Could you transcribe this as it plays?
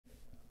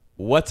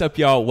What's up,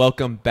 y'all?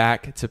 Welcome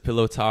back to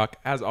Pillow Talk.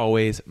 As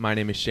always, my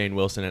name is Shane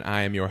Wilson, and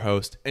I am your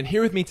host. And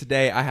here with me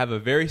today, I have a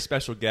very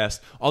special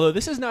guest. Although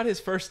this is not his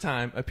first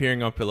time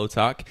appearing on Pillow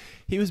Talk.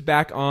 He was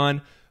back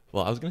on,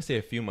 well, I was going to say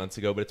a few months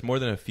ago, but it's more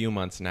than a few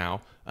months now.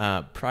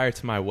 Prior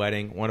to my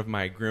wedding, one of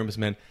my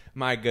groomsmen,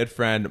 my good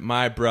friend,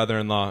 my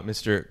brother-in-law,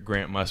 Mr.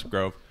 Grant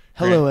Musgrove.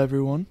 Hello,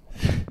 everyone.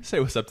 Say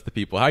what's up to the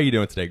people. How are you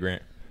doing today,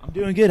 Grant? I'm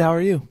doing good. How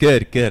are you?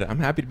 Good, good. I'm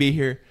happy to be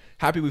here.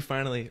 Happy we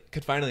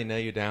could finally nail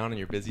you down in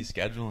your busy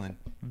schedule and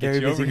get Very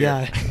you over busy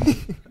here.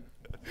 guy.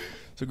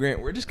 So,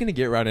 Grant, we're just going to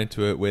get right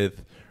into it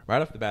with,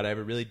 right off the bat, I have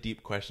a really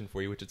deep question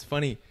for you, which is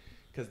funny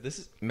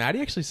because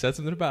Maddie actually said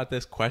something about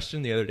this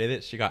question the other day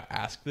that she got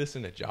asked this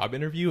in a job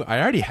interview.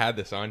 I already had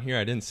this on here.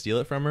 I didn't steal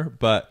it from her.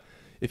 But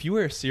if you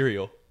were a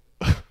cereal,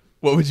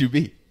 what would you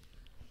be?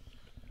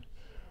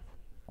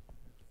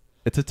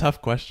 It's a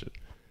tough question.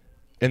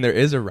 And there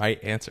is a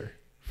right answer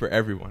for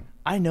everyone.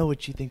 I know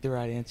what you think the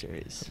right answer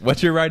is.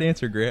 What's your right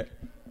answer, Grant?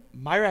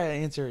 My right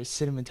answer is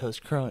Cinnamon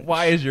Toast Crunch.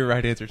 Why is your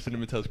right answer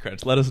Cinnamon Toast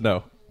Crunch? Let us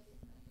know.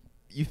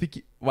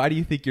 Why do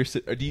you think you're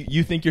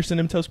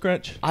Cinnamon Toast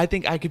Crunch? I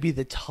think I could be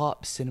the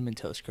top Cinnamon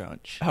Toast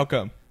Crunch. How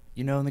come?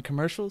 You know, in the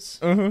commercials?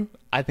 Uh-huh.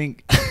 I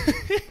think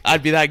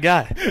I'd be that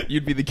guy.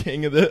 You'd be the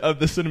king of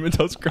the Cinnamon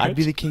Toast Crunch? I'd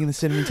be the king of the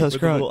Cinnamon Toast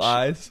With Crunch. the little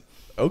eyes.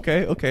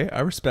 Okay. I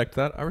respect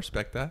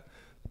that.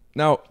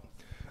 Now,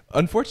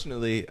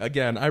 unfortunately,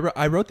 again,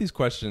 I wrote these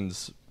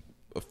questions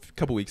a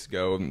couple weeks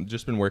ago and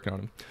just been working on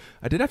them.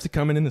 I did have to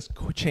come in and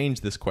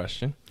change this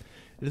question.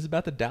 It is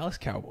about the Dallas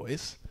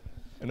Cowboys.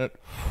 And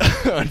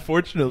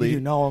unfortunately, You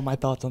know all my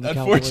thoughts on the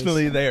Cowboys.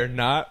 unfortunately, they are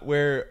not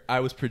where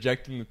I was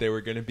projecting that they were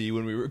going to be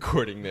when we were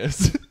recording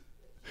this.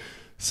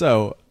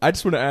 So I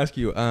just want to ask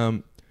you,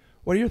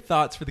 what are your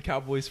thoughts for the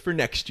Cowboys for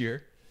next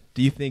year?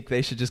 Do you think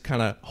they should just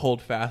kind of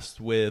hold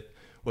fast with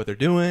what they're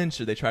doing?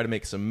 Should they try to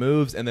make some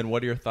moves? And then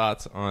what are your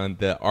thoughts on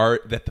the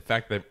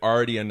fact that they've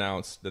already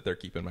announced that they're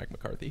keeping Mike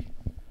McCarthy?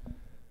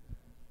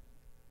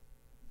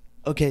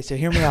 Okay, so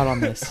hear me out on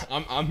this.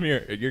 I'm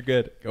here. You're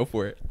good. Go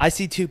for it. I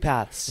see two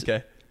paths.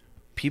 Okay.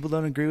 People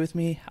don't agree with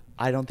me.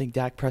 I don't think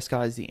Dak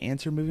Prescott is the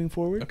answer moving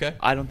forward. Okay.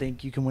 I don't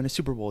think you can win a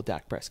Super Bowl with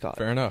Dak Prescott.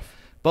 Fair enough.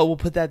 But we'll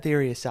put that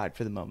theory aside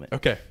for the moment.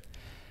 Okay.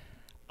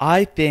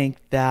 I think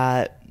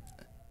that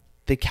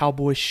the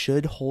Cowboys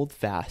should hold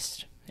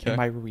fast. Okay. And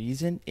my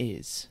reason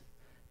is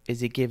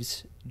it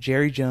gives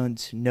Jerry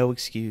Jones no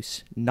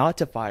excuse not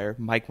to fire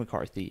Mike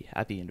McCarthy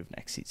at the end of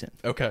next season.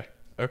 Okay.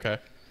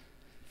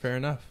 Fair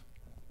enough.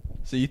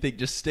 So you think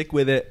just stick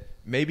with it.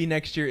 Maybe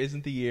next year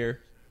isn't the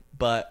year,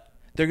 but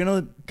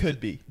could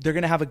be. They're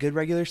gonna have a good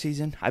regular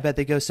season. I bet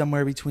they go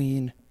somewhere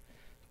between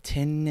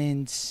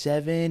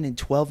 10-7 and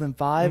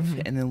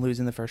 12-5, and then lose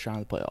in the first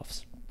round of the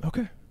playoffs.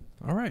 Okay.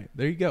 All right.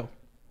 There you go.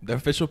 The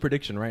official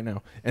prediction right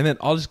now. And then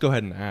I'll just go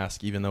ahead and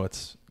ask, even though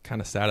it's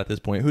kind of sad at this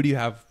point, who do you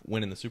have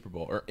winning the Super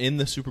Bowl? Or in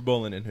the Super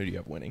Bowl, and who do you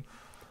have winning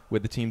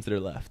with the teams that are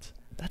left?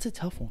 That's a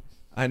tough one.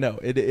 I know.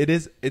 It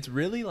is. It's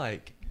really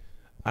like,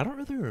 I don't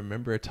really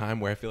remember a time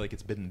where I feel like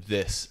it's been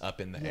this up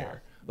in the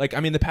air. Like,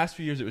 I mean, the past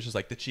few years, it was just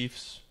like the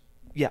Chiefs.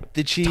 Yeah,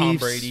 the Chiefs. Tom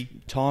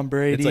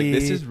Brady. It's like,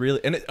 this is really,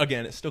 and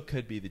it still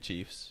could be the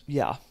Chiefs.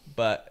 Yeah.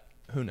 But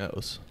who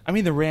knows? I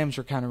mean, the Rams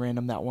were kind of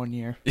random that one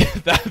year.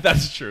 Yeah,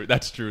 that's true.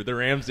 That's true. The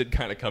Rams did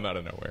kind of come out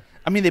of nowhere.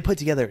 I mean, they put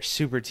together a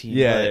super team.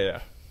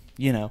 Yeah.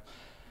 You know,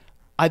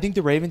 I think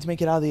the Ravens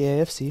make it out of the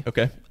AFC.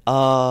 Okay.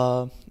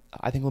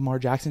 I think Lamar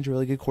Jackson's a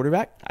really good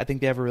quarterback. I think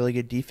they have a really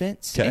good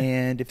defense. Okay.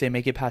 And if they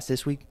make it past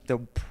this week,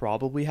 they'll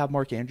probably have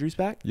Mark Andrews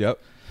back. Yep.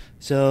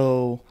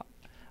 So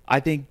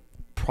I think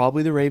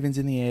probably the Ravens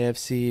in the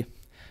AFC.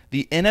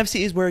 The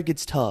NFC is where it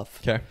gets tough.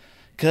 Okay.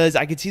 Because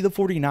I could see the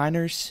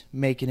 49ers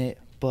making it,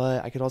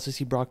 but I could also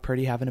see Brock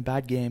Purdy having a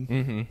bad game.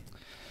 Mm-hmm.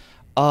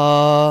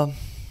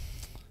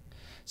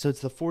 So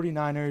it's the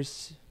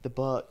 49ers, the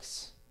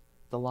Bucks,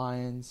 the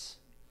Lions.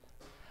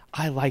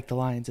 I like the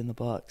Lions and the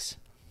Bucks.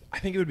 I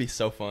think it would be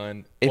so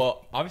fun.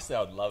 Well, obviously,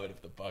 I would love it if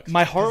the Bucks.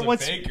 My heart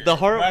wants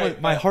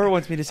my heart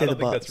wants me to say the Bucks.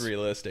 I don't think that's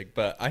realistic,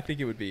 but I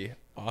think it would be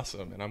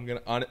awesome. And I'm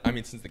gonna. I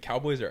mean, since the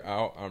Cowboys are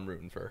out, I'm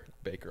rooting for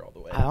Baker all the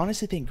way. I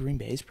honestly think Green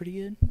Bay is pretty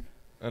good.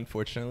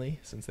 Unfortunately,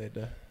 since they had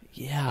to.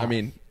 Yeah. I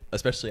mean,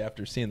 especially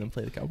after seeing them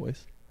play the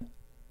Cowboys.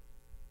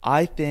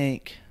 I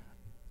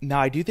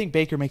do think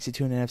Baker makes it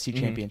to an NFC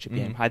Championship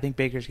game. I think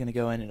Baker's going to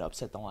go in and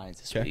upset the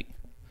Lions this week.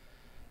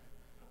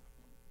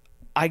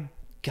 I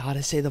got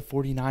to say the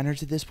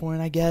 49ers at this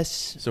point, I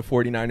guess. So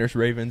 49ers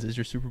Ravens is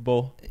your Super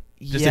Bowl?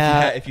 Just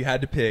if you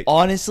had to pick.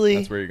 Honestly,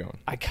 that's where you're going.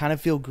 I kind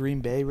of feel Green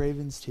Bay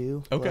Ravens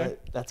too. Okay.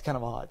 But that's kind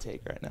of a hot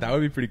take right now. That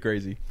would be pretty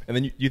crazy. And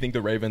then you think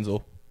the Ravens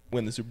will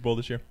win the Super Bowl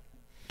this year?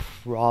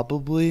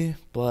 Probably,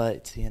 but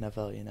it's the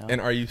NFL, you know.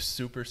 And are you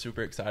super,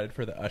 super excited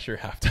for the Usher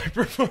halftime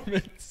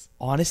performance?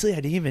 Honestly, I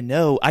didn't even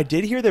know. I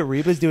did hear that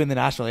Reba's doing the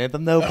national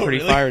anthem, though. Pretty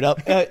really? Fired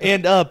up.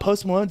 And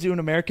Post Malone's doing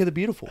America the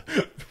Beautiful.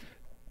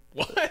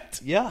 What?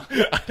 Yeah.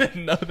 I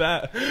didn't know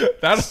that.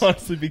 That'd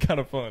honestly be kind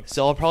of fun.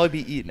 So I'll probably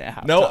be eating at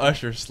halftime. No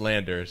Usher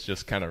slander. It's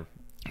just kind of...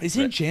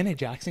 Isn't Janet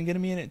Jackson going to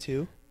be in it,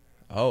 too?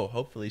 Oh,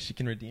 hopefully she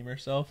can redeem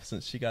herself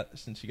since she got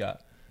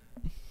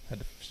had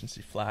to since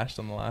she flashed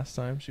on the last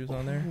time she was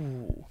on there.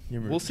 Ooh.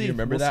 We'll see. Do you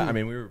remember We'll that? see. I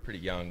mean, we were pretty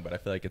young, but I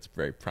feel like it's a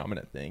very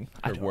prominent thing.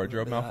 I Her don't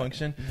wardrobe remember that.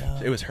 malfunction.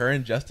 No. It was her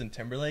and Justin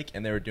Timberlake,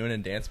 and they were doing a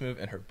dance move,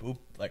 and her boob,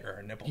 like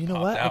her nipple, You know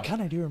popped what? out. I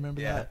kind of do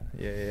remember Yeah, that.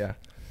 yeah.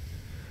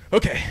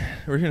 Okay,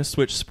 we're going to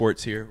switch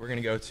sports here. We're going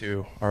to go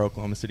to our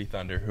Oklahoma City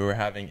Thunder, who are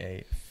having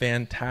a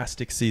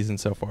fantastic season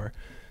so far.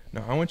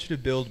 Now, I want you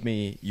to build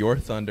me your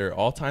Thunder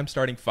all-time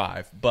starting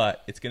five,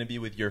 but it's going to be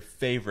with your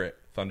favorite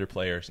Thunder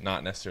players,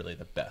 not necessarily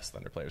the best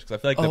Thunder players. Because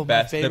I feel like the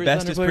best Thunder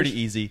is pretty players?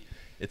 easy.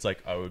 It's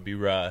like, oh, it would be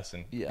Russ,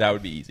 and Yeah. that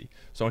would be easy.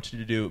 So I want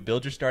you to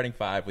build your starting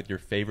five with your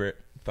favorite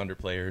Thunder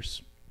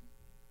players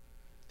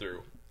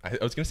through. I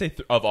was going to say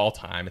of all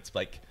time. It's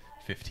like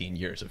 15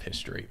 years of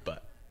history,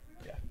 but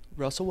yeah.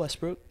 Russell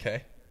Westbrook.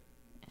 Okay.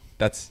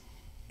 That's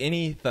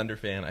any Thunder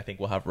fan, I think,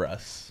 will have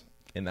Russ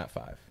in that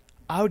five.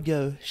 I would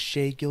go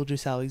Shea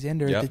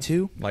Gilgeous-Alexander at the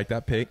 2. Like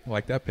that pick.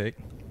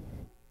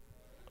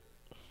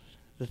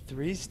 The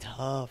 3's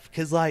tough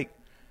because like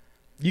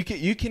You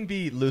can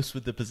be loose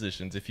with the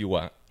positions if you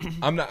want.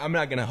 I'm not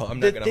gonna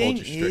hold the you thing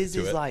strict is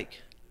to it.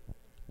 like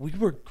we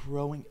were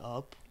growing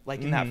up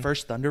like in that Mhm.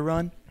 first Thunder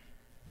run,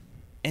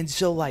 and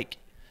so like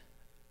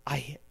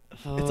It's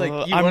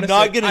like you I'm wanna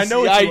not say, gonna. I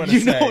know say, what you want to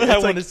say. know what It's I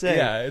like- want to say.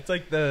 Yeah, it's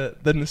like the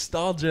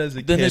nostalgia as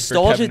a The kid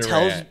nostalgia for Kevin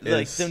tells Durant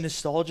like is- the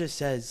nostalgia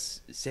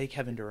says say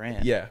Kevin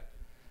Durant. Yeah.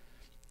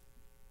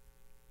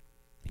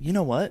 You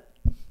know what?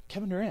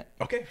 Kevin Durant.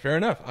 Okay, fair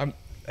enough.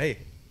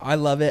 I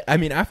love it. I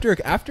mean, after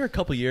a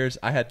couple years,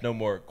 I had no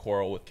more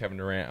quarrel with Kevin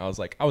Durant.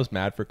 I was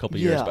mad for a couple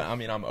years, Yeah. but I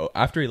mean,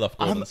 after he left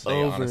Golden I'm State,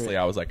 over honestly, it.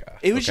 I was like,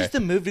 It was okay. just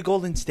the move to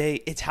Golden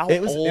State. It's how It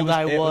was old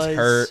I was. It was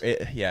hurt.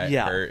 It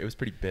Yeah. hurt. It was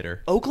pretty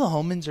bitter.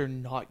 Oklahomans are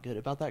not good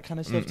about that kind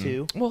of stuff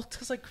too. Well, it's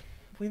because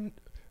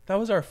that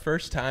was our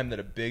first time that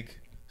a big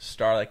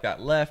star like that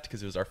left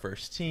because it was our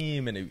first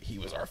team and he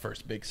was our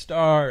first big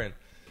star, and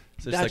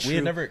so it's That's like we had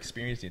true. never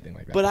experienced anything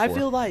like that. But I before.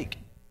 feel like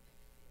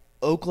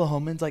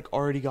Oklahomans like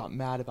already got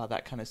mad about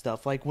that kind of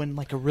stuff. Like when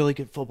like a really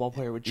good football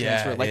player would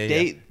transfer.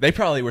 They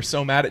probably were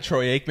so mad at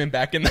Troy Aikman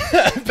back in the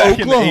back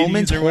in the 80s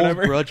Oklahomans or hold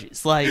whatever.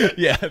 grudges. Like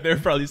Yeah, they were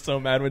probably so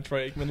mad when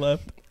Troy Aikman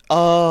left.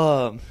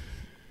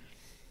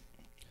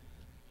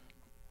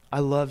 I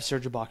loved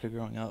Serge Ibaka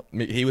growing up.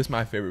 He was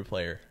my favorite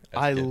player. as a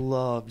I kid.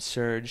 loved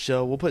Serge,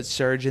 so we'll put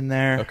Serge in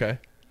there. Okay.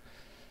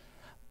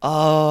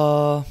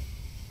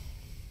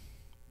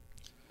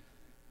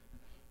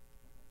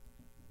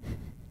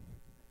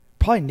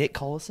 Probably Nick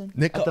Collison.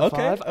 Nick, at the okay,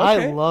 5. okay.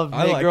 I loved Nick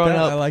I like growing that.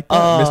 up. I like that.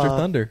 Mr.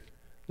 Thunder.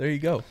 There you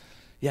go.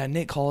 Yeah,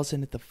 Nick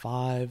Collison at the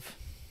 5.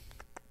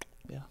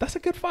 That's a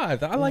good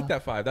five. I like Yeah.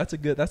 that five. That's a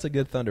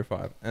good Thunder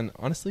five. And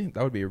honestly,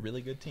 that would be a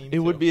really good team. It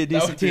would too. be a That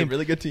decent would be team. a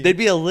really good team. They'd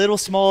be a little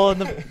small in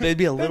the. They'd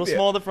be a little be a-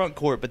 small in the front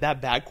court, but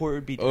that back court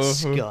would be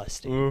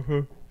disgusting.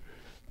 All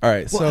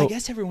right. Well, So I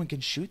guess everyone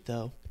can shoot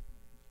though.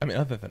 I mean,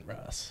 other than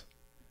Russ.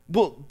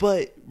 Well,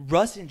 but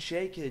Russ and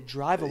Shea could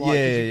drive a lot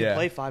because you could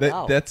play 5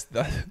 out.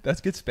 That's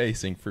good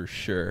spacing for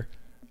sure.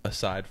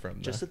 Aside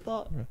from Just a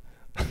thought.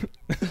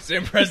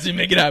 Sam Presti,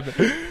 make it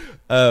happen.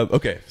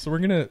 Okay, so we're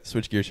gonna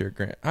switch gears here,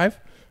 Grant. I've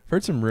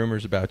heard some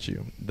rumors about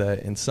you that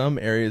in some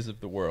areas of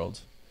the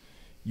world,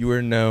 you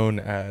are known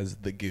as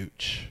the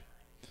Gooch.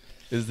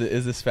 Is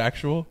this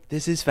factual?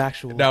 This is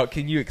factual. Now,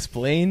 can you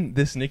explain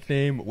this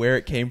nickname, where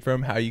it came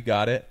from, how you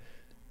got it,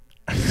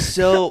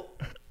 So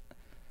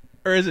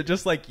or is it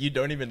just like you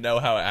don't even know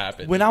how it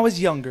happened? when I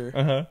was younger,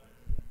 I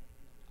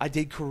I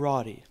did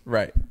karate,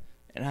 right.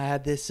 and I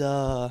had this.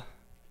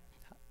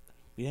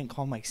 We didn't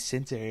call him like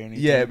sensei or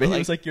anything. Yeah, but he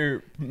was like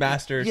your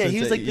master. Yeah, he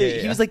was sensei. like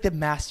the he was like the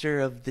master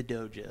of the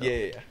dojo.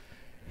 yeah.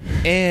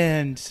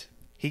 And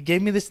he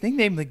gave me this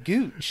nickname, the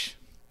Gooch.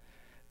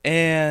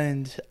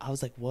 And I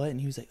was like, what? And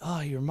he was like, oh,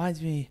 he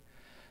reminds me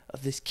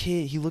of this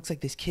kid. He looks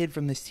like this kid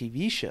from this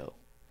TV show.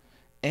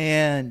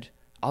 And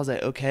I was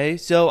like, okay.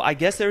 So I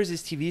guess there was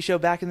this TV show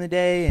back in the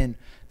day, and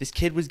this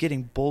kid was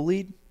getting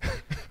bullied.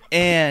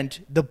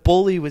 And the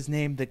bully was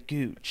named the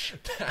Gooch.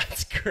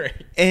 That's great.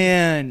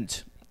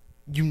 And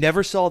you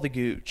never saw the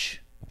Gooch.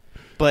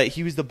 But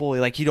he was the bully.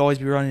 Like, he'd always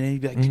be running, and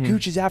he'd be like, the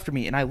Gooch is after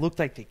me. And I looked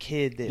like the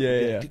kid that would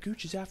be like, the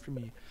Gooch is after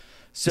me.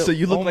 So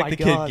you look oh like my the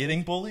God. kid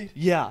getting bullied?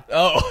 Yeah.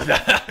 Oh,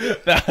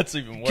 that's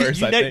even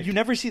worse, I think. You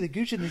never see the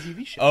Gooch in the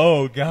TV show.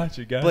 Oh,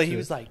 gotcha. But he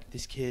was like,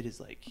 this kid is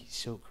like, he's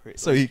so crazy.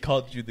 So he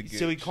called you the Gooch.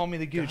 So he called me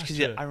the Gooch because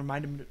Gotcha. I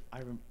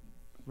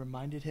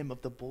reminded him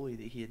of the bully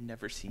that he had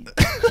never seen.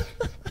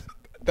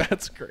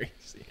 That's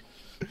crazy.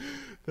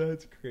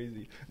 That's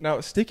crazy. Now,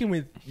 sticking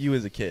with you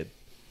as a kid,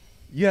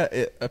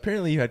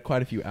 apparently you had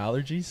quite a few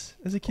allergies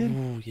as a kid.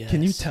 Ooh, yes.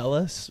 Can you tell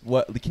us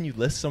can you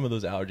list some of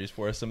those allergies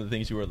for us? Some of the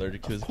things you were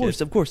allergic to as a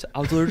kid? Of course. I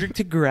was allergic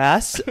to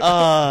grass.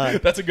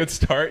 That's a good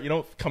start. You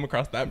don't come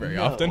across that very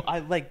often. I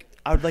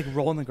would like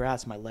roll in the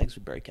grass, my legs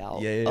would break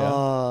out.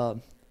 Yeah.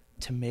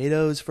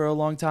 Tomatoes for a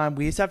long time.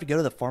 We used to have to go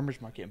to the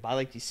farmer's market and buy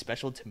like these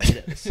special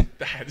tomatoes.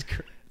 That's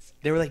crazy.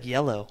 They were like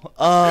yellow.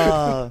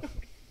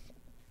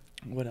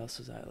 What else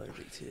was I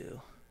allergic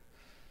to?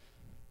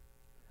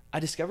 I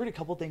discovered a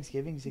couple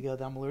Thanksgivings ago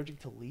that I'm allergic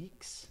to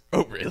leaks.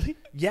 Oh, really?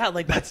 Yeah,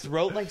 like my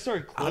throat like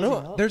started I closing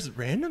don't know. up. There's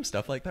random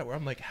stuff like that where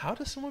I'm like, how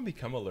does someone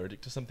become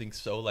allergic to something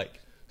so like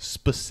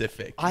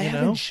specific? I you know?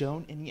 haven't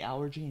shown any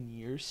allergy in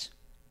years.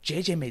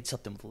 JJ made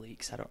something with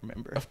leaks. I don't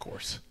remember. Of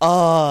course.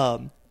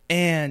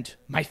 And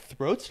my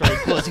throat started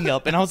closing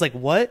up, and I was like,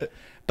 "What?"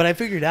 But I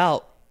figured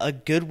out a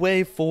good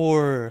way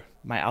for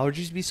my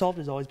allergies to be solved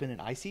has always been an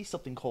icy,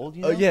 something cold.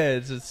 You know? Oh yeah,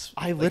 it's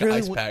I like literally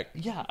an ice pack.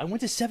 Yeah, I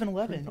went to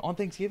 7-Eleven on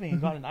Thanksgiving and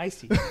got an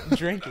icy and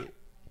drank it.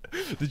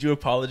 Did you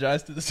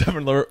apologize to the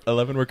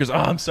 7-Eleven workers? Oh,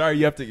 I'm sorry,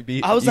 you have to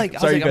be. I was like, you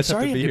I'm guys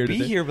sorry have I have to be today."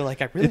 here, but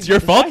like I really It's your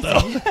want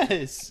fault, this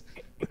icy.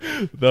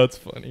 Yes. That's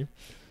funny.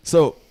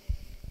 So,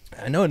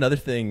 I know another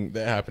thing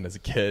that happened as a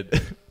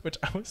kid, which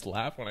I always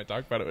laugh when I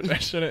talk about it, which I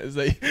shouldn't, is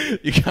that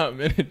you got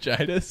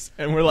meningitis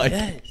and we're like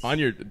Yes. on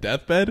your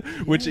deathbed,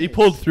 which he Yes.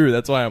 pulled through.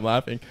 That's why I'm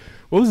laughing.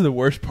 What was the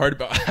worst part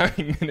about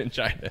having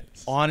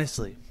meningitis?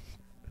 Honestly.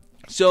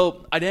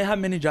 So I didn't have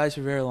meningitis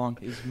for very long.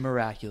 It was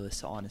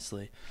miraculous,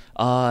 honestly.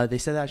 They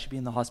said that I should be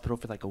in the hospital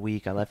for like a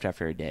week. I left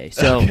after a day.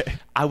 So Okay.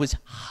 I was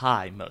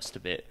high most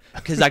of it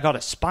because I got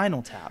a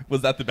spinal tap.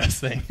 Was that the best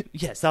thing?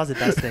 Yes, that was the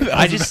best thing.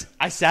 That was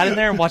I sat in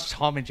there and watched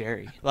Tom and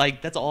Jerry.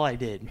 Like that's all I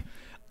did.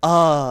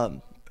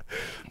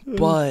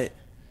 But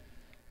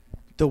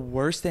the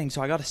worst thing,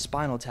 so I got a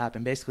spinal tap,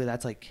 and basically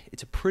that's like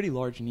it's a pretty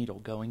large needle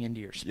going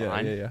into your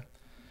spine. Yeah.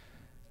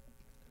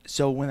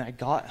 So when I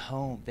got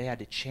home, they had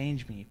to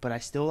change me, but I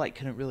still like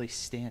couldn't really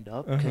stand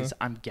up because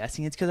I'm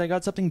guessing it's because I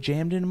got something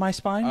jammed into my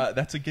spine,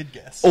 That's a good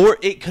guess. or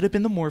it could have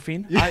been the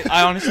morphine.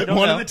 I honestly don't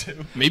One know. of the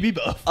two. Maybe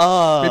both.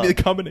 Maybe the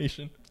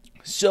combination.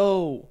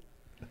 So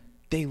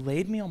they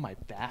laid me on my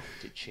back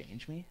to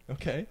change me.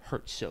 Okay.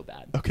 Hurt so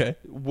bad. Okay.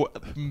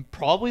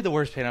 Probably the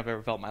worst pain I've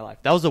ever felt in my life.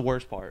 That was the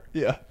worst part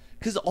Yeah.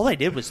 because all I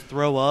did was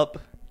throw up,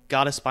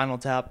 got a spinal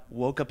tap,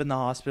 woke up in the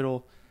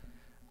hospital.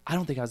 I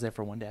don't think I was there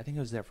for one day. I think I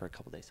was there for a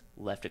couple days.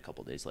 Left a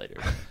couple days later.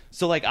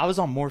 So like I was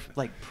on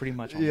pretty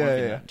much on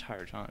morphine the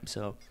entire time.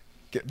 So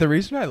The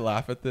reason I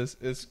laugh at this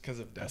is because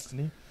of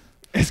Destiny.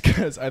 It's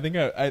because I think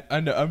I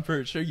know, I'm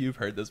pretty sure you've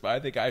heard this, but I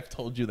think I've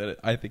told you that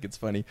I think it's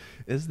funny,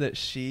 is that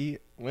she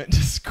went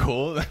to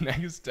school the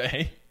next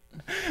day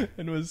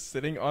and was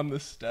sitting on the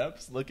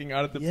steps looking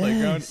out at the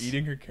playground,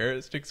 eating her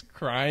carrot sticks,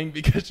 crying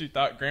because she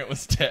thought Grant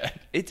was dead.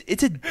 it's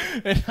And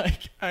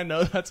like, I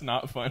know that's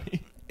not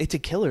funny, a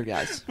killer,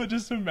 guys. but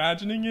just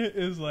imagining it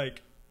is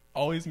like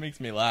always makes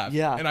me laugh.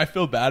 Yeah. And I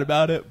feel bad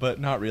about it, but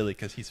not really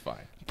because he's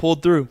fine.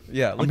 Pulled through.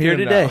 Yeah, I'm here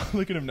today.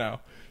 Look at him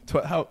now.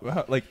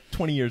 How like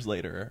 20 years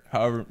later, or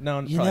however. No,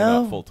 You probably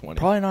know, not full 20.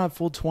 Probably not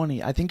full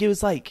 20. I think I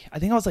was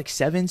like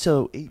 7,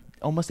 so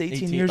almost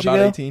 18 years about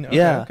ago. 18. Okay,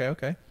 yeah.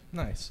 Okay.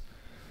 Nice.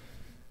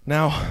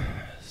 Now,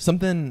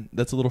 something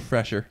that's a little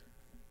fresher.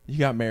 You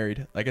got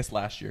married, I guess,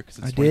 last year because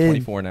it's I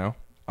 2024 now.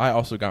 I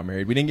also got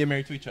married. We didn't get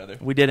married to each other.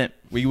 We didn't.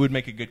 We would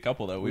make a good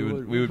couple, though. We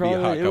would be a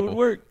probably- hot it couple. would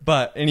work.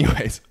 But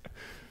anyways,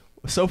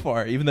 so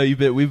far, even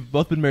though we've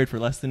both been married for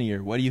less than a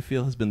year, what do you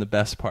feel has been the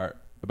best part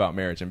about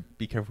marriage? And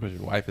be careful because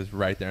your wife is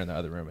right there in the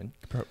other room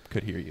and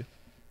could hear you.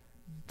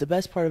 The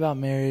best part about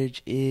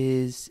marriage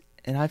is,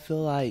 and I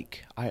feel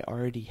like I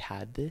already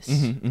had this,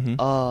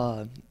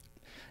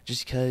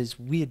 just because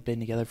we had been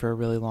together for a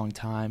really long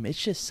time.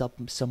 It's just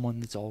someone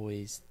that's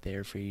always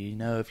there for you. You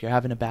know, if you're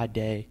having a bad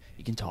day,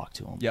 you can talk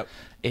to them. Yep.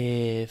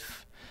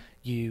 If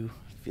you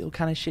feel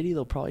kind of shitty,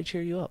 they'll probably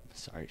cheer you up.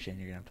 Sorry, Shane,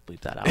 you're gonna have to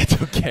bleep that out.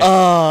 It's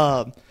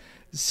okay.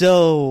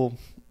 So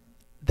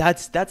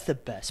that's the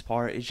best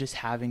part, is just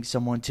having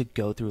someone to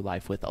go through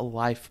life with, a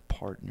life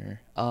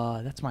partner.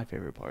 That's my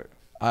favorite part.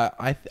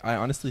 I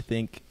honestly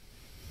think,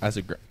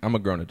 I'm a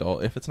grown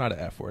adult. If it's not an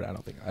F word,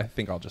 I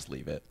think I'll just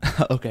leave it.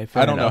 Okay,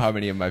 fair I don't know enough. how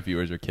many of my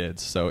viewers are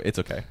kids, so it's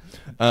okay.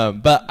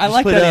 But I Just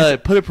like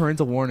that. put a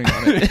parental warning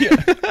on it.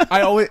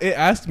 It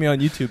asked me on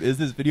YouTube, is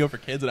this video for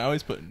kids? And I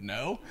always put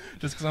no,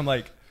 just because I'm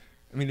like,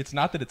 I mean, it's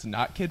not that it's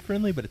not kid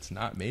friendly, but it's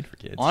not made for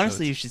kids.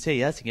 Honestly, you should say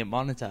yes and get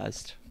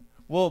monetized.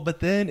 well, but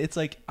then it's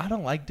like I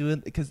don't like doing,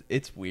 because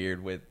it's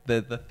weird with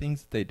the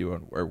things that they do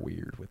are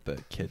weird with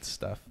the kids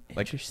stuff.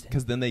 Like, Interesting.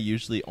 because then they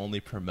usually only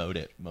promote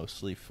it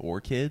mostly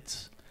for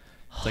kids.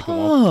 It's like,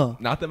 Huh.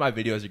 not that my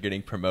videos are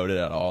getting promoted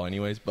at all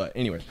anyways, but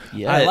anyway.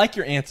 Yeah. I like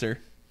your answer.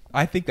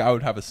 I think I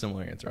would have a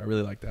similar answer. I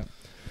really like that.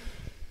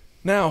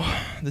 Now,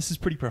 this is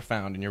pretty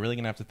profound, and you're really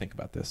going to have to think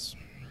about this.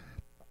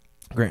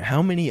 Grant,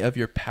 how many of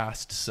your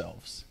past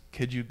selves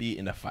could you be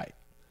in a fight?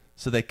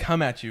 So they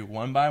come at you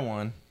one by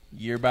one,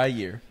 year by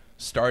year,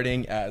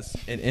 starting as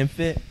an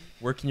infant,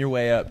 working your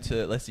way up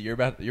to, let's see, you're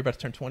about to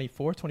turn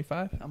 24,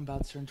 25? I'm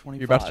about to turn 25.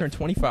 You're about to turn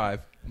 25.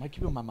 Am I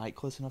keeping my mic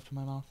close enough to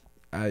my mouth?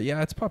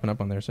 Yeah, it's popping up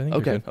on there, so I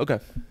think you're good. Okay.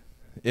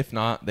 If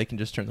not, they can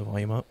just turn the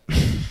volume up.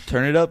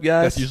 Turn it up,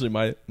 guys. That's usually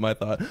my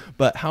thought.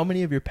 But how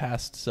many of your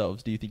past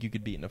selves do you think you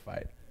could beat in a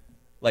fight?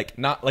 Like,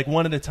 not like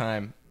one at a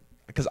time,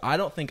 because I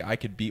don't think I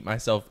could beat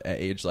myself at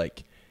age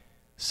like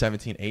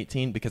 17,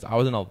 18, because I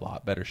was in a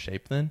lot better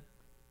shape then.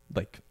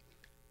 Like,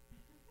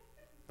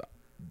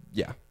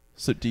 yeah.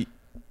 So do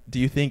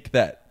you think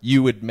that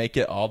you would make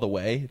it all the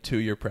way to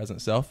your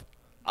present self?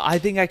 I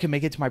think I can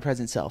make it to my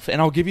present self,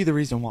 and I'll give you the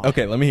reason why.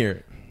 Okay, let me hear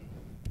it.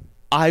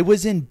 I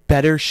was in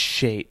better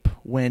shape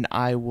when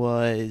I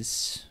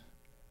was...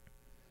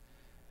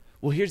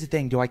 Well, here's the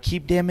thing. Do I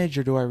keep damage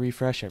or do I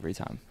refresh every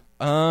time?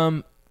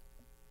 Well,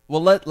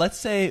 let's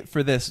say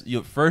for this,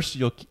 you'll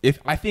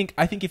I think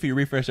if you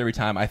refresh every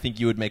time, I think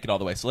you would make it all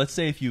the way. So let's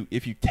say if you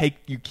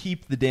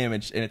keep the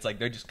damage and it's like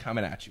they're just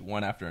coming at you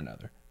one after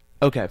another.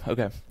 Okay.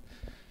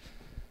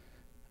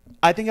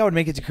 I think I would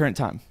make it to current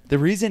time. The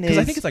reason is...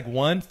 Because I think it's like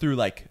 1 through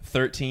like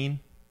 13.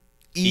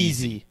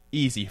 Easy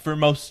for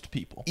most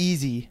people.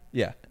 Easy.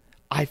 Yeah.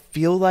 I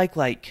feel like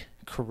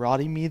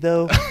karate me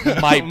though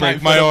might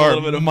break my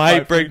arm.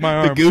 Might break my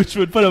arm. The gooch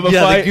would put up a fight.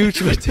 Yeah, the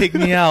gooch would take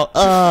me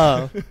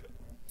out.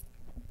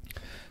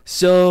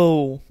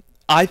 So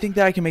I think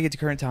that I can make it to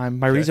current time.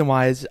 My reason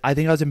why is I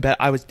think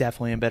I was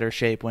definitely in better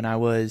shape when I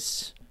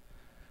was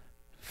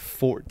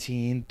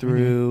 14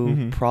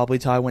 through probably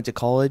till I went to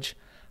college.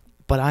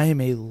 But I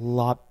am a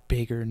lot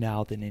bigger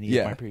now than any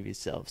of my previous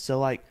selves.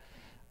 So I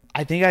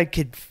think I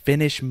could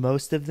finish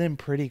most of them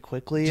pretty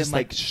quickly. Just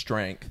and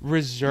strength.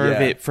 Reserve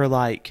it for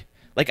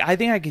I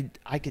think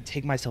I could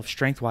take myself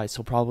strength wise.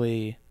 So it'd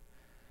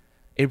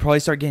probably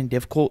start getting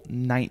difficult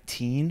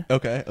 19.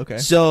 Okay.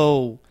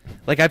 So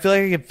I feel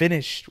like I could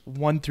finish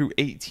 1 through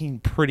 18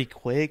 pretty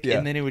quick, Yeah.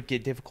 and then it would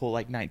get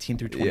difficult 19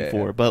 through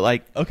 24. Yeah.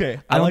 But okay,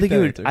 I don't like think that it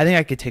would. answer. I think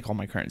I could take all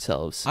my current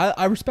selves.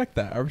 I respect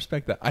that.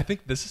 I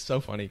think this is so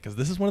funny because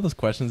this is one of those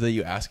questions that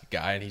you ask a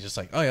guy and he's just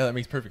like, oh yeah, that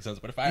makes perfect sense.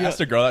 But if I asked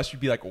a girl that, she'd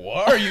be like,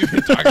 what are you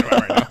even talking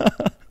about right now?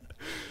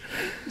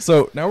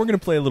 So now we're gonna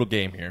play a little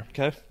game here.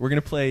 Okay. We're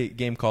gonna play a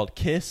game called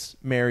Kiss,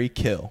 Marry,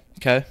 Kill.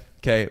 Okay.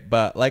 Okay,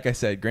 but like I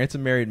said, Grant's a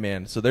married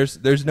man, so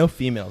there's no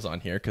females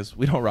on here because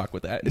we don't rock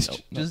with that. It's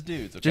just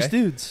dudes. Okay? Just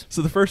dudes.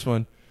 So the first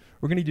one,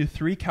 we're gonna do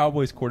 3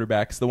 Cowboys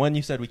quarterbacks. The one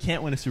you said we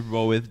can't win a Super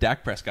Bowl with,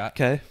 Dak Prescott.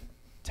 Okay.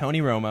 Tony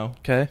Romo.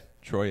 Okay.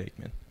 Troy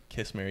Aikman.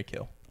 Kiss, marry,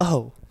 kill.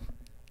 Oh,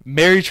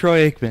 marry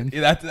Troy Aikman.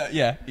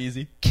 Yeah,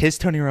 easy. Kiss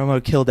Tony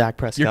Romo. Kill Dak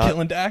Prescott. You're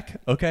killing Dak?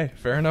 Okay,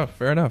 fair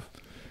enough.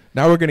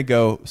 Now we're gonna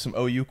go some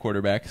OU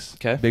quarterbacks.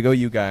 Okay. Big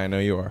OU guy, I know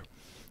you are.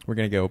 We're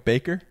gonna go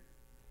Baker,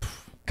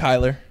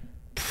 Kyler,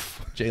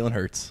 Jalen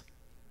Hurts.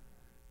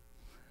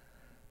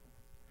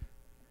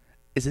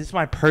 Is this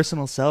my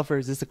personal self or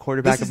is this the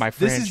quarterback of my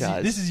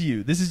franchise? This is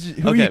you.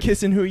 Who are you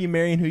kissing? Who are you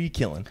marrying? Who are you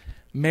killing?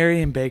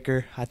 Mary and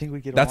Baker. I think we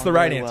get. That's the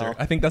right really answer. well.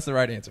 I think that's the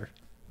right answer.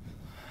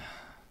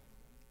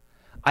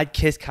 I'd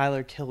kiss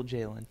Kyler, kill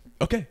Jalen.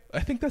 Okay,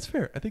 I think that's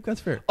fair.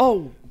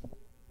 Oh,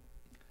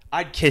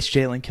 I'd kiss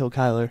Jalen, kill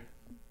Kyler.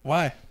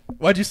 Why?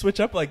 Why'd you switch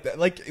up like that?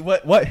 Like,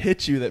 what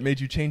hit you that made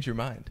you change your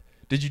mind?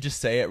 Did you just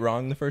say it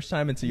wrong the first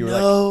time, and so you were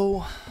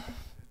no.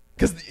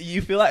 Because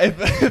you feel like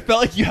it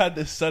felt like you had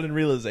this sudden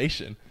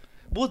realization.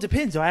 Well, it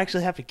depends. Do I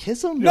actually have to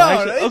kiss him?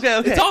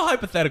 Okay. It's all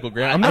hypothetical,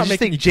 Grant. I just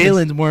think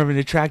Jalen's more of an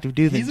attractive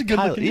dude than he's a good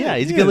Kyler. looking dude. Yeah,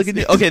 he's a good looking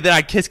dude. Okay, then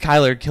I kiss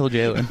Kyler, kill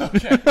Jalen.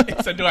 Okay.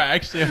 So do I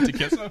actually have to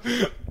kiss him?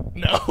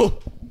 No.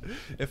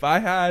 If I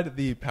had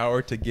the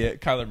power to get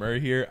Kyler Murray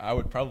here, I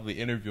would probably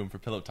interview him for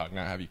Pillow Talk,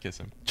 not have you kiss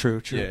him.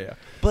 True. Yeah.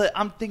 But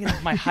I'm thinking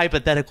of my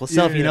hypothetical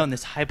self, in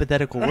this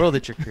hypothetical world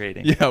that you're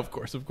creating. Yeah, of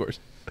course.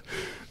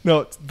 No,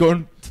 it's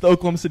going to the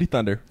Oklahoma City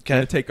Thunder. Okay. We're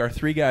going to take our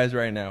 3 guys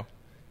right now.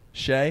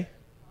 Shea,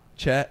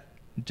 Chet,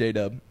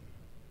 J-Dub.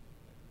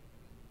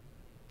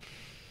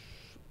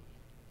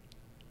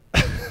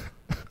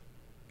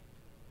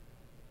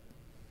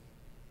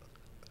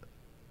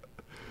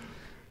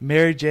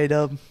 Marry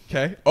J-Dub.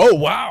 Okay. Oh,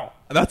 wow.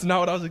 That's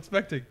not what I was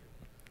expecting.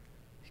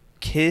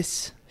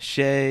 Kiss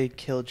Shay,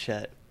 kill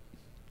Chet.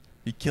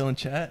 You killing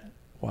Chet?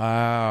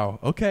 Wow.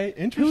 Okay,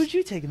 interesting. Who would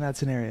you take in that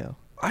scenario?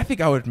 I think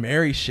I would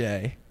marry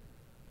Shay.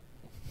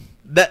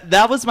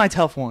 That was my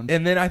tough one.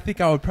 And then I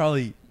think I would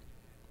probably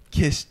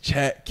kiss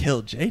Chet,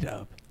 kill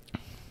J-Dub.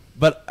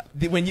 But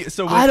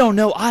I don't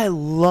know. I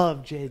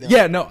love J-Dub.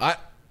 Yeah, no, I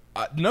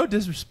no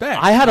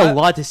disrespect. I had a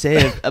lot to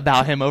say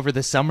about him over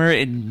the summer,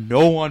 and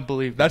no one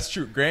believed That's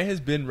true. Grant has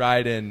been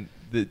riding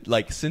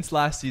since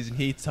last season.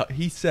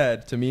 He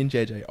said to me and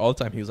JJ all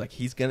the time. He was like,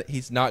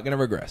 he's not gonna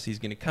regress. He's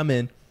gonna come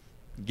in,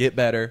 get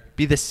better,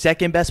 be the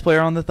second best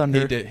player on the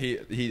Thunder. He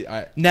did.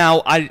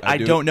 I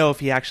don't know if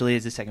he actually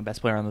is the second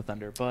best player on the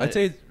Thunder, but I'd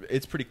say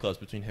it's pretty close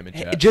between him and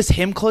Chet. Just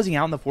him closing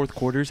out in the fourth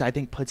quarters, I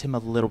think, puts him a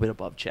little bit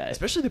above Chet.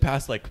 Especially the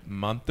past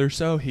month or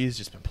so, he's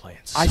just been playing.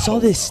 I saw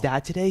this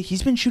stat today.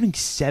 He's been shooting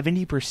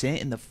 70%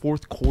 in the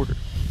fourth quarter.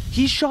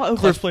 He shot over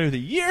Clutch player of the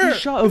year. He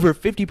shot over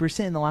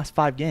 50% in the last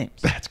 5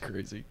 games. That's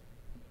crazy.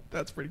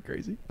 That's pretty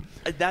crazy.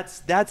 That's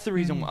the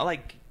reason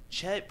why.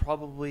 Chet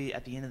probably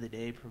at the end of the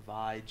day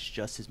provides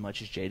just as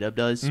much as J-Dub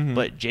does,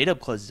 but J-Dub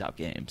closes out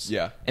games.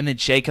 Yeah, and then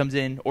Shea comes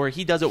in, or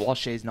he does it while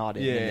Shea's not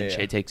in, and then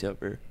Shea takes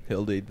over.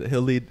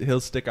 He'll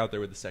stick out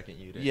there with the second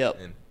unit.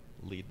 And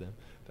lead them.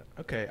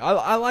 Okay,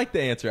 I like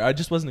the answer. I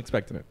just wasn't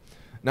expecting it.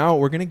 Now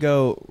we're gonna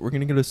go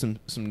to some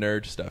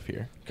nerd stuff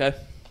here. Okay.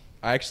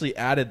 I actually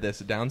added this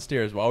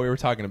downstairs while we were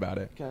talking about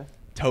it. Okay.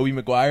 Tobey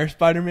Maguire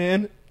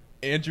Spider-Man,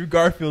 Andrew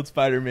Garfield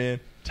Spider-Man,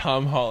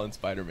 Tom Holland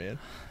Spider-Man.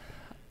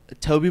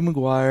 Tobey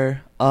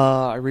Maguire.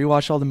 I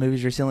rewatched all the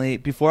movies recently.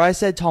 Before I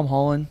said Tom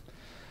Holland,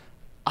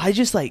 I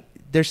just like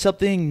there's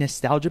something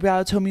nostalgia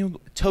about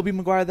Tobey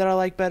Maguire that I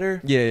like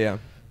better. Yeah.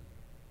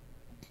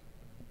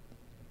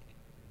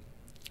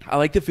 I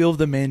like the feel of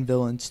the main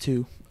villains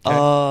too.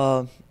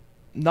 Okay.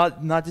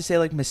 Not to say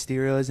like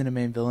Mysterio isn't a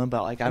main villain,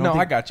 but like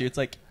I got you. It's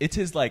like it's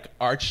his like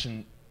arch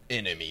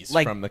enemies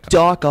like from the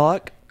Doc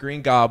Ock,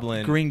 Green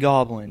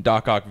Goblin,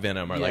 Doc Ock,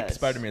 Venom are like Yes.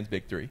 Spider-Man's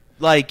big three.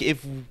 Like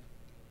if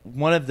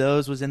one of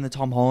those was in the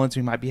Tom Hollands,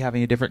 we might be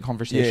having a different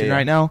conversation Yeah.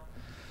 right now.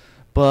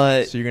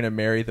 But So you're gonna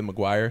marry the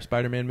Maguire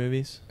Spider-Man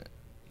movies,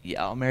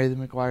 yeah, I'll marry the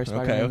Maguire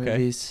Spider-Man okay.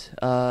 movies.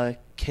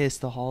 Kiss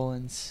the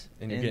Hollands,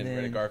 and you're getting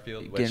rid of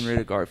Garfield. Getting rid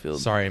of Garfield.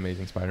 Sorry,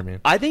 Amazing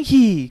Spider-Man. I think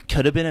he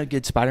could have been a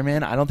good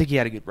Spider-Man. I don't think he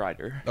had a good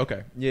writer.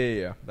 Okay.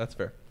 Yeah. That's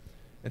fair.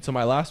 And so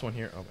my last one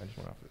here. Oh, I just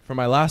went off. For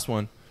my last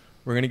one,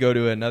 we're going to go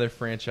to another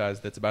franchise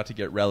that's about to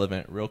get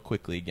relevant real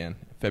quickly again.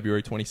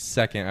 February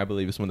 22nd, I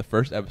believe, is when the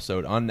first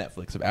episode on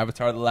Netflix of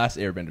Avatar: The Last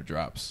Airbender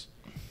drops.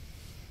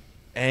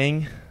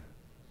 Aang,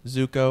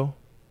 Zuko,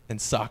 and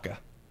Sokka.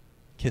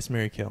 Kiss,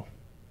 marry, kill.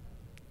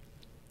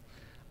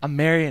 I'm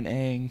marrying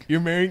Aang. You're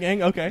marrying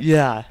Aang? Okay.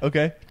 Yeah.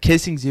 Okay.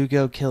 Kissing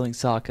Zuko, killing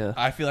Sokka.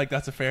 I feel like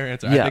that's a fair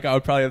answer. Yeah. I think I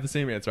would probably have the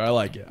same answer. I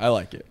like it.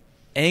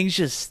 Aang's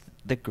just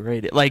the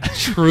greatest. Like,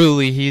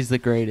 truly, he's the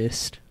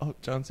greatest. Oh,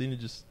 John Cena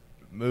just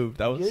moved.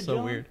 That was Good, so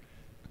John. weird.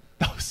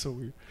 That was so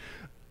weird.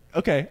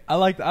 Okay, I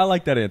like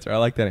that answer.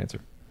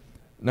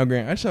 Now,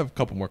 Grant, I just have a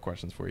couple more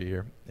questions for you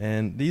here,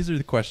 and these are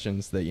the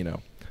questions that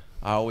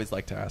I always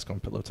like to ask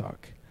on Pillow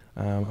Talk.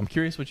 I'm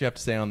curious what you have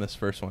to say on this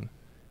first one.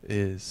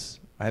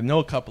 I know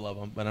a couple of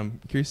them, but I'm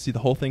curious to see the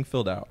whole thing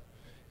filled out.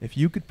 If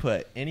you could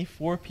put any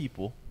 4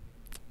 people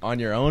on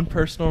your own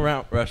personal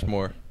Mount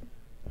Rushmore,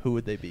 who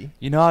would they be?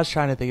 You know, I was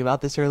trying to think about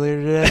this earlier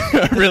today.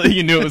 Really?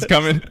 You knew it was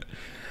coming?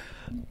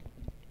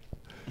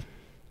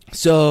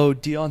 So,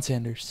 Deion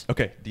Sanders.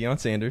 Okay, Deion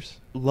Sanders.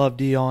 Love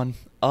Deion.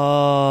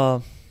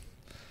 One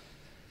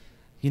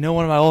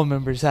of my old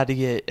members had to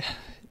get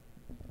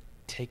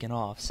taken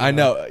off. So I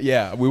know.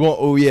 Yeah, we won't.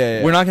 Oh,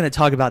 yeah. We're not going to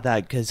talk about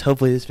that because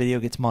hopefully this video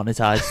gets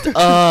monetized.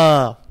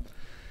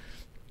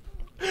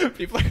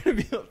 People are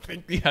gonna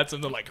think we had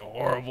something like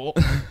horrible.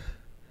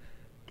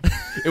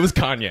 It was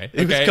Kanye.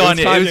 It was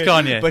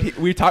Kanye. But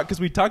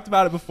we talked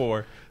about it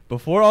before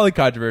all the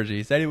controversy.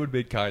 He said he would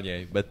be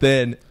Kanye, but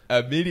then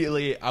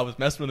immediately I was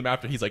messing with him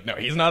after. He's like, no,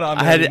 he's not on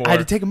there anymore. I had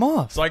to take him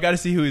off. So I got to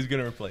see who he's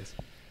gonna replace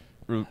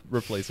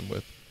him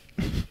with.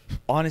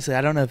 Honestly,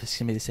 I don't know if it's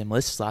gonna be the same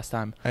list as last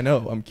time. I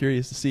know. I'm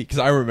curious to see because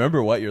I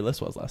remember what your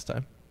list was last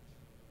time.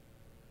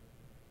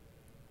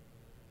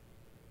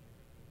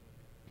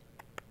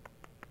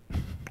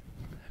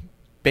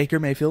 Baker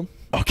Mayfield.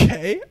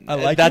 Okay, I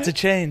like that's it. a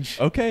change.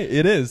 Okay,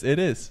 it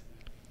is.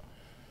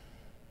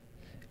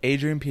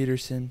 Adrian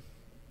Peterson.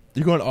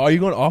 You going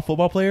all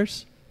football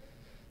players?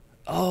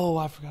 Oh,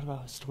 I forgot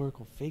about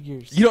historical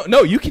figures. You don't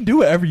know. You can do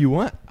whatever you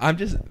want. I'm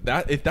just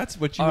that if that's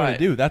what you All want right.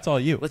 to do, that's all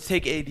you. Let's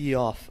take AD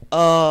off.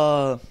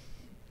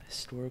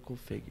 Historical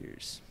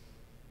figures.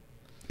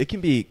 It can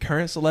be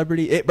current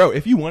celebrity, bro.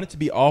 If you want it to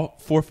be all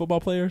 4 football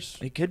players,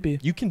 It could be.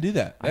 you can do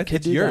that. I could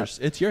It's do yours.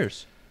 It's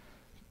yours.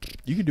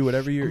 You can do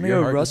whatever your I'm gonna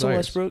go heart Russell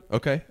desires. Westbrook.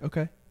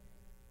 Okay.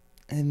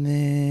 And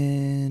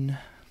then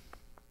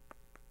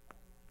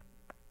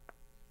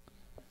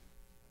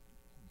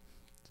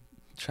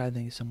try to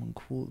think of someone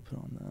cool to put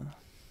on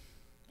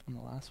the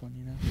last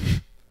one,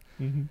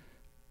 Mm-hmm.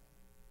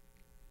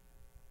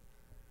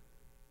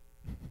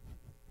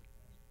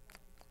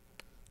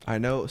 I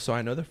know. So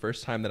I know the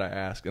first time that I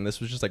asked, and this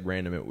was just like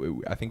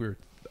random. I think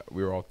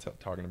we were all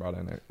talking about it,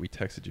 and we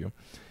texted you.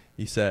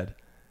 You said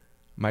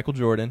Michael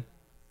Jordan.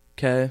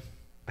 Okay.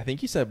 I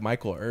think you said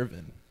Michael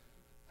Irvin,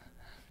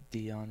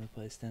 Deion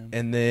replaced him.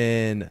 and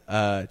then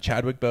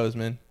Chadwick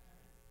Boseman,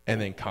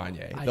 and then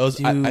Kanye. I Those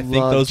do I think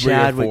love those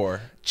Chadwick. were your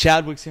 4.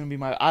 Chadwick's gonna be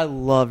I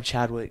love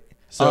Chadwick.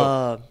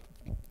 So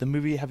the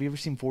movie. Have you ever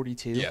seen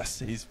 42? yes,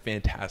 he's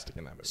fantastic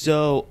in that movie.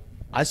 So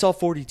I saw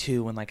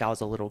 42 when I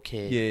was a little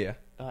kid. yeah.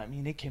 I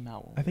mean, it came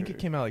out. I think it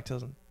came out like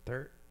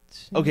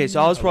 2013. Okay,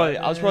 so I was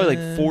probably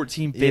like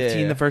 14, 15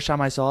 Yeah. the first time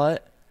I saw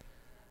it.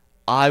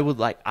 I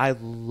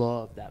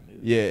love that movie.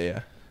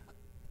 Yeah.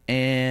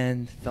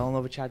 And fell in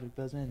love with Chadwick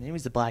Boseman. And he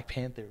was the Black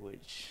Panther,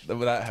 which Well,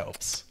 that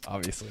helps,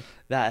 obviously.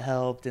 that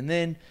helped. And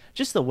then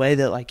just the way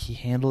that he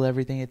handled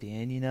everything at the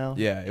end,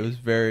 Yeah, it was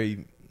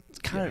very. It's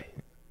kind of.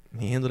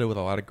 He handled it with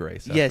a lot of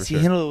grace. That's Yes, for he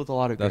sure. handled it with a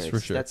lot of grace. That's for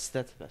sure. That's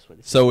the best way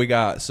to say So we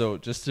got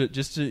just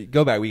to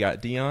go back, we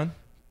got Deion,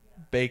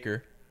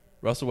 Baker,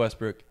 Russell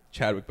Westbrook,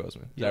 Chadwick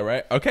Boseman. Is that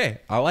right? Okay,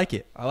 I like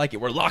it.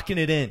 We're locking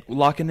it in. it.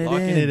 Locking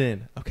it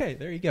in. Okay,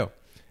 there you go.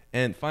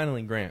 And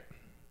finally, Grant,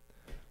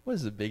 what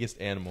is the biggest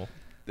animal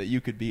that you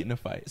could beat in a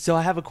fight? So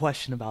I have a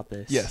question about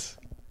this. Yes.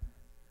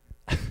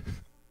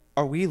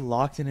 Are we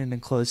locked in an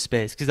enclosed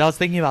space? Because I was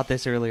thinking about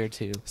this earlier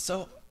too.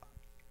 So,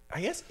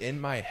 I guess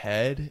in my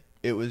head,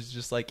 it was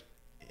just like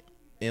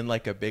in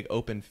like a big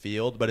open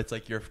field, but it's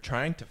like you're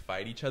trying to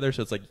fight each other,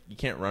 so it's like you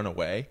can't run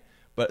away.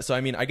 But so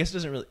I mean, I guess it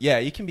doesn't really. Yeah,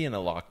 you can be in a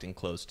locked,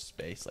 enclosed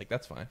space. Like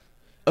that's fine.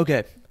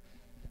 Okay.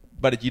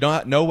 But you don't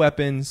have no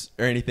weapons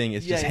or anything.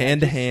 It's just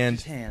hand to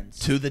hand hands.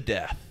 to the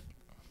death.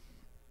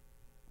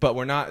 But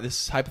we're not.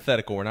 This is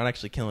hypothetical. We're not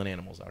actually killing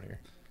animals out here.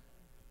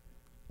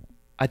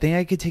 I think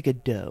I could take a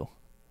doe.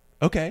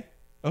 Okay.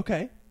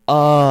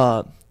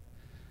 The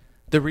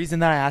reason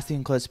that I asked the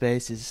enclosed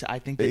space is I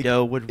think the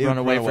doe would run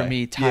away from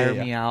me, tire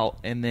me out,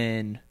 and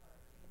then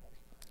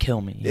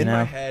kill me. You know?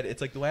 My head,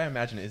 it's like the way I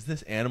imagine it is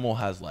this animal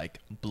has like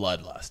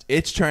bloodlust.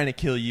 It's trying to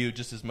kill you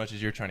just as much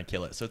as you're trying to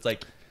kill it. So it's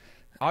like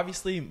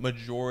obviously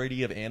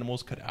majority of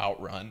animals could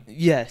outrun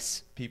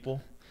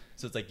people.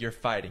 So it's like you're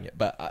fighting it.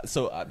 But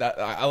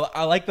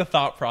I like the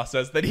thought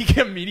process that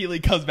he immediately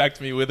comes back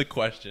to me with a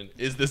question.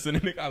 Is this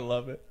an I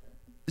love it.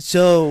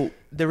 So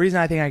the reason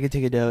I think I could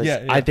take a doe is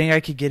I think I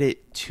could get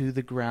it to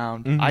the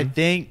ground. Mm-hmm. I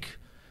think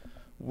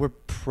we're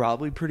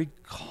probably pretty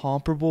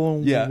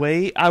comparable in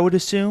weight, I would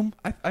assume.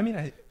 I mean,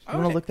 you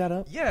want to look that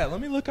up? Yeah,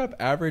 let me look up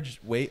average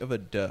weight of a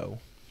doe.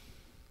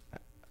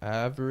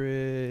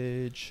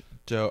 Average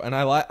doe. And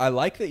I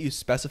like that you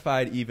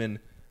specified even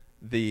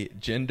the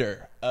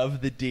gender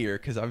of the deer,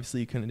 because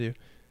obviously you couldn't do.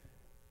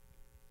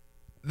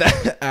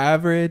 The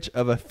average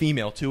of a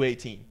female,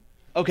 218.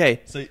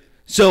 Okay.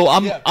 So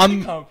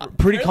I'm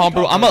pretty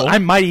comparable. I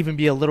might even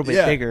be a little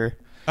bit bigger.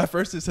 At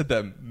first it said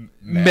the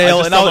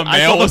male, and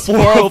I saw the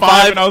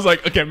 405, and I was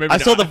like, okay, maybe I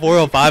saw the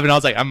 405, and I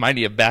was like, I might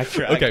need a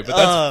backtrack. Okay, but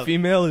that's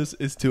female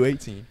is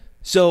 218.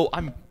 So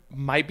I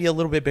might be a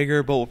little bit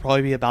bigger, but we'll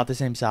probably be about the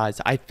same size.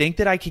 I think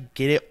that I could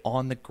get it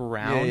on the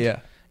ground. Yeah.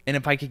 And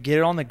if I could get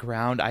it on the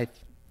ground, I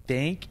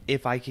think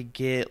if I could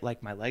get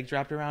like my legs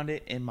wrapped around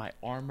it and my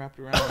arm wrapped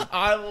around it,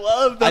 I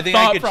love the I think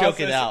thought I could process. choke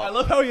it out. I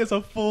love how he has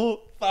a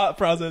full thought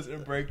process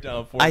and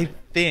breakdown for I me.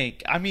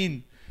 think. I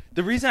mean,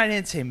 the reason I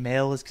didn't say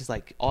male is because,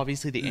 like,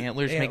 obviously the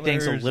antlers make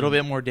things a little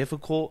bit more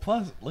difficult.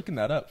 Plus, looking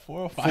that up,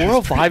 405.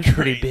 405 is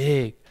pretty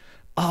big.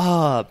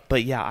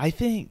 But yeah, I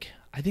think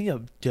a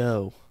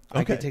doe.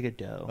 I could take a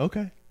doe.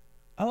 Okay,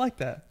 I like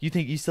that.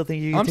 You still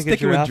think you can I'm take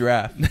sticking a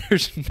giraffe? with giraffe.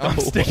 There's no I'm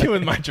way. sticking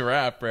with my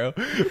giraffe, bro.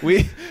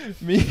 Me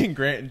and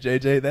Grant and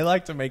JJ, they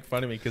like to make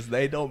fun of me because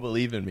they don't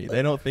believe in me.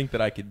 They don't think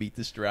that I could beat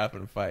this giraffe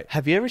in a fight.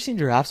 Have you ever seen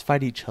giraffes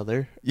fight each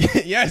other?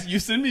 Yes, you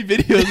send me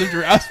videos of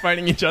giraffes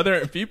fighting each other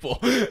and people.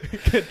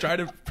 Try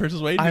to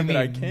persuade me that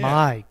I can't.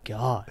 My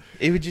God.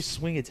 It would just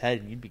swing its head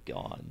and you'd be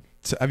gone.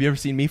 So, have you ever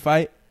seen me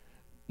fight?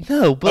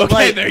 No, but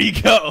okay, there you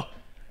go.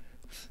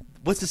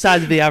 What's the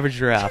size of the average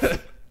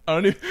giraffe? I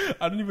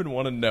don't even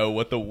want to know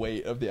what the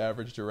weight of the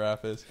average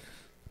giraffe is.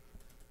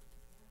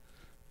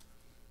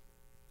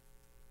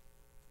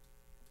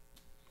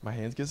 My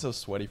hands get so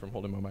sweaty from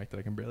holding my mic that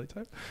I can barely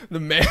type. The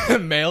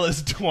male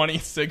is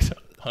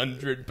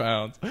 2,600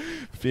 pounds.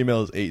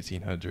 Female is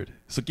 1,800.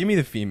 So give me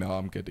the female.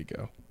 I'm good to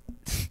go.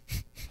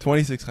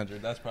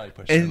 2,600. That's probably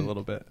pushing it a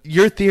little bit.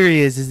 Your theory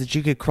is that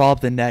you could crawl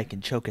up the neck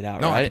and choke it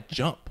out, no, right? I could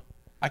jump.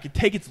 I could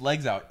take its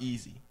legs out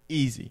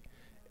easy.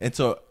 And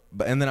so,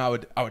 and then I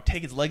would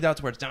take its legs out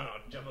to where it's down. I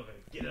would jump up and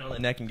get it on the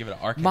neck and give it an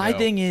arc. My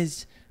thing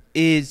is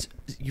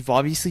you've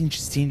obviously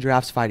seen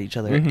giraffes fight each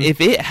other. Mm-hmm. If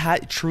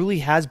it truly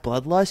has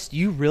bloodlust,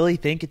 you really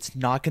think it's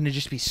not going to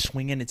just be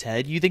swinging its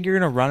head? You think you're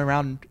going to run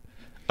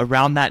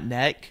around that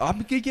neck? I'm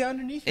going to get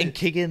underneath it. And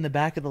kick it in the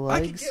back of the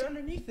legs? I can get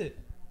underneath it.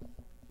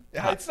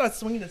 It's not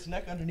swinging its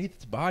neck underneath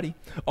its body.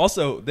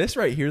 Also, this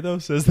right here, though,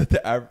 says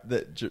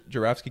that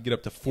giraffes could get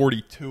up to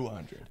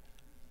 4,200.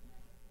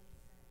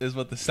 Is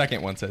what the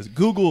second one says.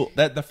 Google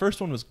that. The first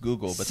one was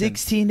Google, but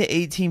 16 to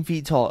 18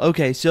 feet tall.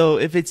 Okay, so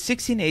if it's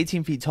 16 to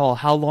 18 feet tall,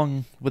 how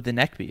long would the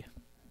neck be?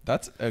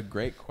 That's a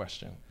great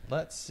question.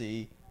 Let's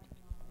see.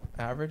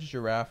 Average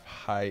giraffe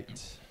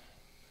height.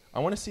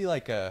 I want to see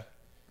like a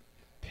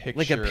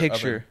picture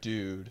of a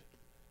dude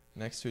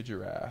next to a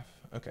giraffe.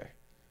 Okay.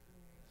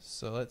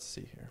 So let's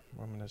see here.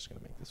 I'm just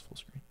gonna make this full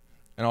screen,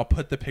 and I'll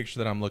put the picture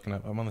that I'm looking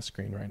at. I'm on the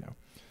screen right now.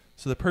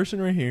 So the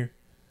person right here,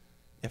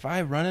 if I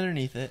run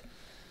underneath it.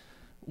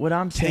 What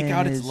I'm saying take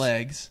out is, its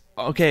legs.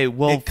 Okay,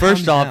 well,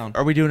 first off,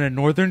 are we doing a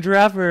northern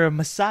giraffe or a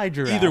Maasai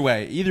giraffe? Either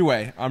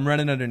way, I'm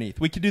running underneath.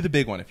 We could do the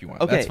big one if you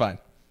want. Okay, that's fine.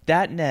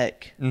 That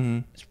neck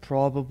is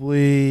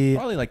probably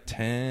like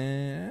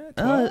 10,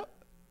 12?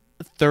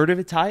 A third of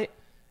its height.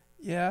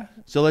 Yeah.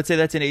 So let's say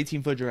that's an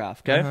 18-foot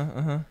giraffe. Okay.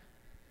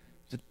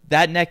 So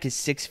that neck is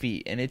 6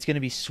 feet, and it's going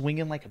to be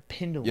swinging like a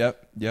pendulum.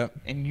 Yep.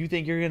 And you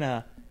think you're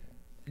gonna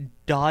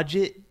dodge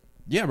it?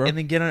 Yeah, bro. And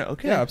then get on it.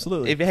 Okay. Yeah,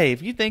 absolutely.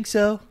 If you think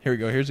so. Here we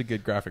go. Here's a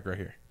good graphic right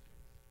here.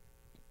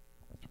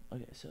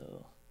 Okay,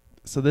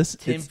 so this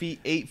 10 feet,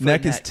 8 foot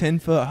neck is 10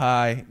 foot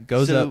high,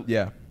 goes up.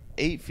 Yeah.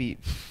 8 feet.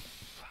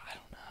 I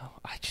don't know.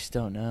 I just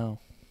don't know.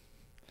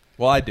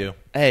 Well, I do.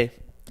 Hey,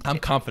 I'm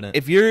confident.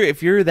 If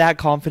you're that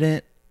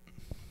confident,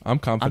 I'm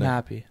confident. I'm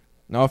happy.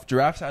 Now, if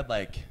giraffes had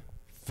like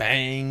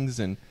fangs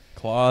and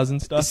claws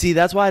and stuff, see,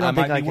 that's why I don't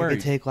think I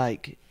could take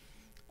like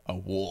a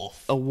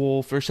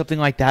wolf or something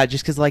like that,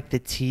 just because like the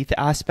teeth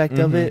aspect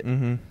of it.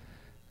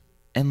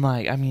 And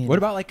like, I mean, what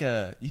about like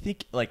you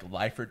think like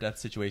life or death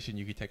situation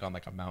you could take on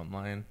like a mountain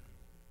lion?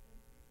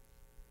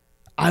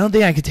 I don't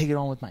think I could take it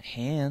on with my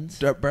hands,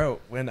 bro.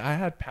 When I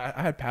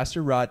had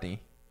Pastor Rodney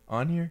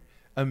on here,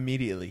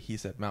 immediately he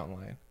said mountain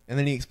lion, And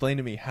then he explained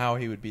to me how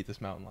he would beat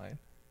this mountain lion.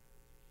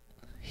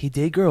 He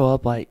did grow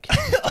up like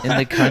in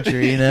the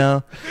country, you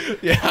know.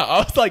 Yeah, I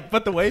was like,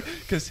 but the way,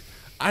 because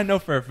I know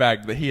for a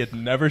fact that he had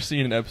never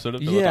seen an episode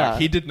of Pillow Talk.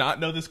 He did not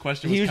know this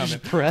question was coming.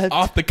 Just prepped.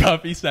 Off the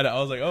cuff, he said it. I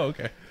was like, oh,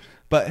 okay.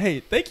 But hey,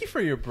 thank you for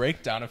your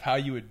breakdown of how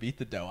you would beat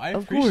the dough. I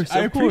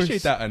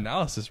appreciate that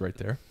analysis right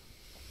there.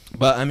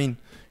 But I mean,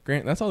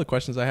 Grant, that's all the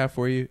questions I have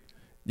for you.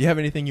 Do you have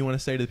anything you want to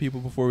say to the people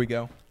before we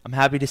go? I'm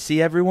happy to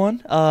see everyone.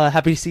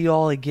 Happy to see you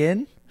all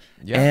again.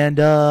 Yeah. And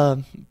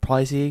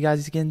probably see you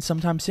guys again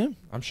sometime soon.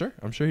 I'm sure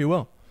you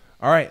will.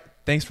 All right.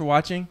 Thanks for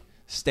watching.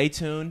 Stay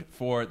tuned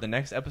for the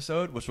next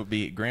episode, which will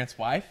be Grant's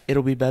wife.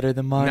 It'll be better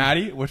than mine.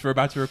 Maddie, which we're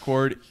about to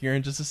record here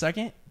in just a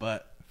second.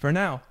 But for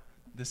now,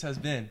 this has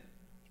been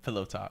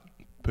Pillow Talk.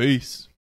 Peace.